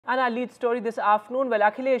And our lead story this afternoon, well,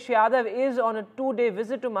 Akhilesh Yadav is on a 2-day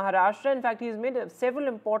visit to Maharashtra. In fact, he's made several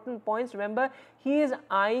important points. Remember, he is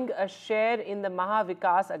eyeing a share in the Maha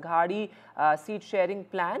Vikas Aghadi seat sharing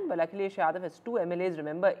plan. Well, Akhilesh Yadav has 2 MLAs,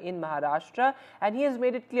 remember, in Maharashtra. And he has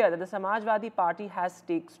made it clear that the Samajwadi Party has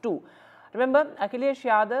stakes too. Remember, Akhilesh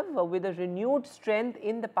Yadav, with a renewed strength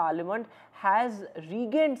in the parliament, has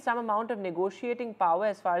regained some amount of negotiating power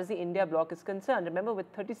as far as the India bloc is concerned. Remember, with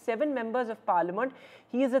 37 members of parliament,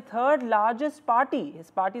 he is the 3rd largest party. His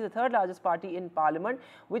party is the 3rd largest party in parliament,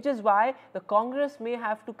 which is why the Congress may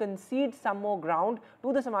have to concede some more ground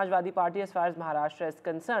to the Samajwadi Party as far as Maharashtra is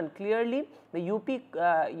concerned. Clearly, the UP,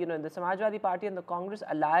 the Samajwadi Party and the Congress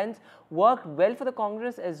alliance worked well for the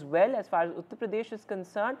Congress as well as far as Uttar Pradesh is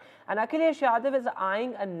concerned. And Akhilesh Yadav is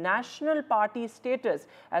eyeing a national party status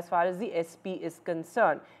as far as the SP is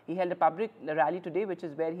concerned. He held a public rally today, which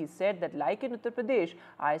is where he said that, like in Uttar Pradesh,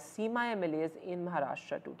 I see my MLAs in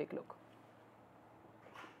Maharashtra too. Take a look.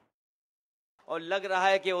 और लग रहा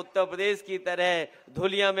है कि उत्तर प्रदेश की तरह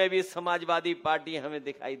धुलिया में भी Samajwadi party हमें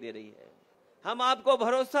दिखाई दे रही है। हम आपको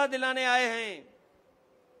भरोसा दिलाने आए हैं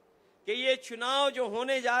कि ये चुनाव जो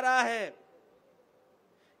होने जा रहा है,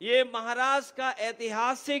 ये महाराष्ट्र का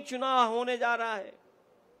ऐतिहासिक चुनाव होने जा रहा है।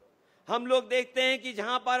 हम लोग देखते हैं कि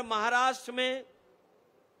जहां पर महाराष्ट्र में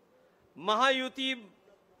महायुति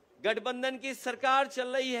गठबंधन की सरकार चल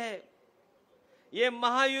रही है, ये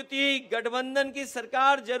महायुति गठबंधन की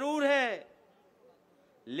सरकार जरूर है,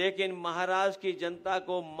 लेकिन महाराष्ट्र की जनता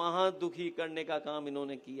को महादुखी करने का काम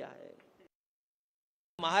इन्होंने किया है।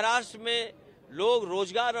 महाराष्ट्र में लोग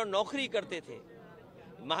रोजगार और नौकरी करते थे,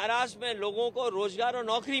 महाराष्ट्र में लोगों को रोजगार और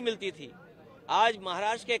नौकरी मिलती थी। आज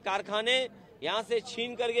महाराष्ट्र के कारखाने यहां से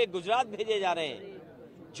छीन करके गुजरात भेजे जा रहे हैं।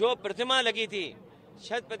 जो प्रतिमा लगी थी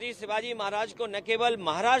छत्रपति शिवाजी महाराज को, न केवल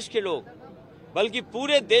महाराष्ट्र के लोग बल्कि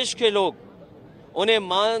पूरे देश के लोग उन्हें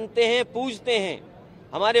मानते हैं, पूजते हैं।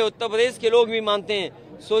 हमारे उत्तर प्रदेश के लोग भी मानते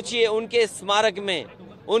हैं। सोचिए, उनके स्मारक में,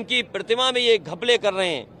 उनकी प्रतिमा में ये घपले कर रहे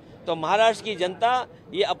हैं, तो महाराष्ट्र की जनता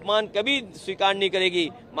ये अपमान कभी स्वीकार नहीं करेगी।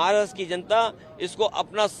 महाराष्ट्र की जनता इसको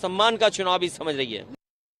अपना सम्मान का चुनाव भी समझ रही है।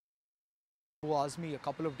 Who asked me a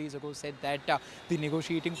couple of days ago said that the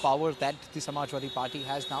negotiating power that the Samajwadi Party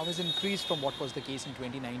has now has increased from what was the case in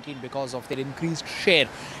 2019 because of their increased share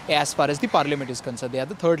as far as the parliament is concerned. They are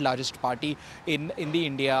the 3rd largest party in the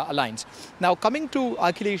India alliance. Now, coming to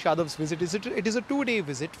Akhilesh Yadav's visit, it is a 2-day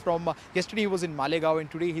visit. From yesterday he was in Malegaon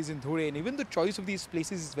and today he's in Dhule, and even the choice of these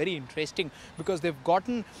places is very interesting because they've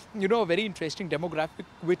gotten a very interesting demographic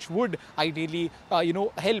which would ideally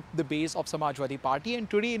help the base of Samajwadi Party. And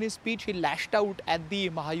today in his speech he lashed out at the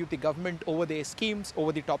Mahayuti government over their schemes,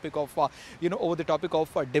 over the topic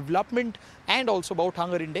of development, and also about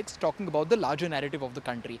hunger index, talking about the larger narrative of the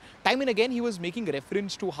country. Time and again he was making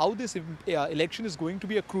reference to how this election is going to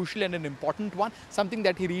be a crucial and an important one, something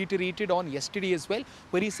that he reiterated on yesterday as well,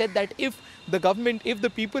 where he said that if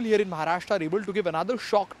the people here in Maharashtra are able to give another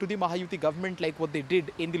shock to the Mahayuti government like what they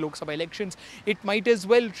did in the Lok Sabha elections, it might as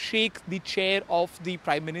well shake the chair of the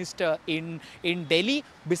Prime Minister in Delhi.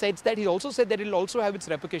 Besides that, he also said that it will also have its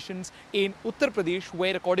repercussions in Uttar Pradesh,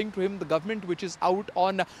 where according to him the government which is out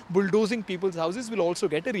on bulldozing people's houses will also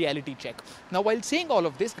get a reality check. Now, while saying all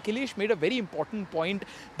of this, Akhilesh made a very important point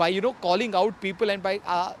by calling out people and by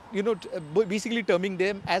basically terming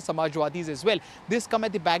them as Samajwadis as well. This come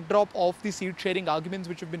at the backdrop of the seat sharing arguments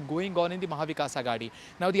which have been going on in the Maha Vikas Aghadi.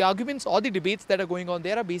 Now, the arguments or the debates that are going on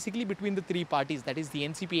there are basically between the 3 parties, that is the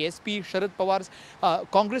NCP, SP, Sharad Pawar's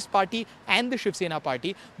Congress party and the Shiv Sena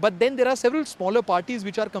party. But then there are several smaller parties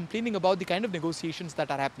which are complaining about the kind of negotiations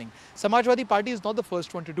that are happening. Samajwadi Party is not the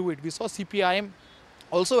first one to do it. We saw CPIM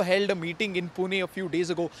also held a meeting in Pune a few days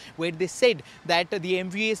ago where they said that the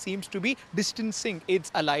MVA seems to be distancing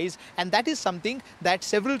its allies, and that is something that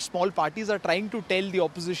several small parties are trying to tell the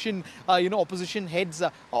opposition, opposition heads,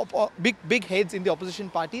 big heads in the opposition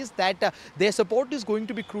parties that their support is going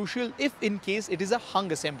to be crucial if in case it is a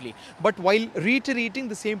hung assembly. But while reiterating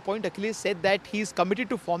the same point, Akhilesh said that he is committed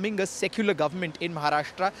to forming a secular government in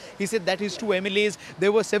Maharashtra. He said that his 2 MLAs,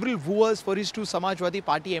 there were several wooers for his 2 Samajwadi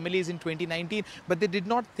Party MLAs in 2019, but they did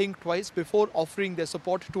not think twice before offering their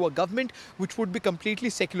support to a government which would be completely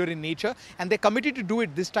secular in nature, and they're committed to do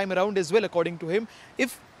it this time around as well, according to him,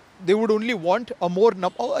 if they would only want a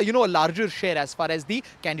larger share as far as the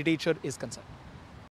candidature is concerned.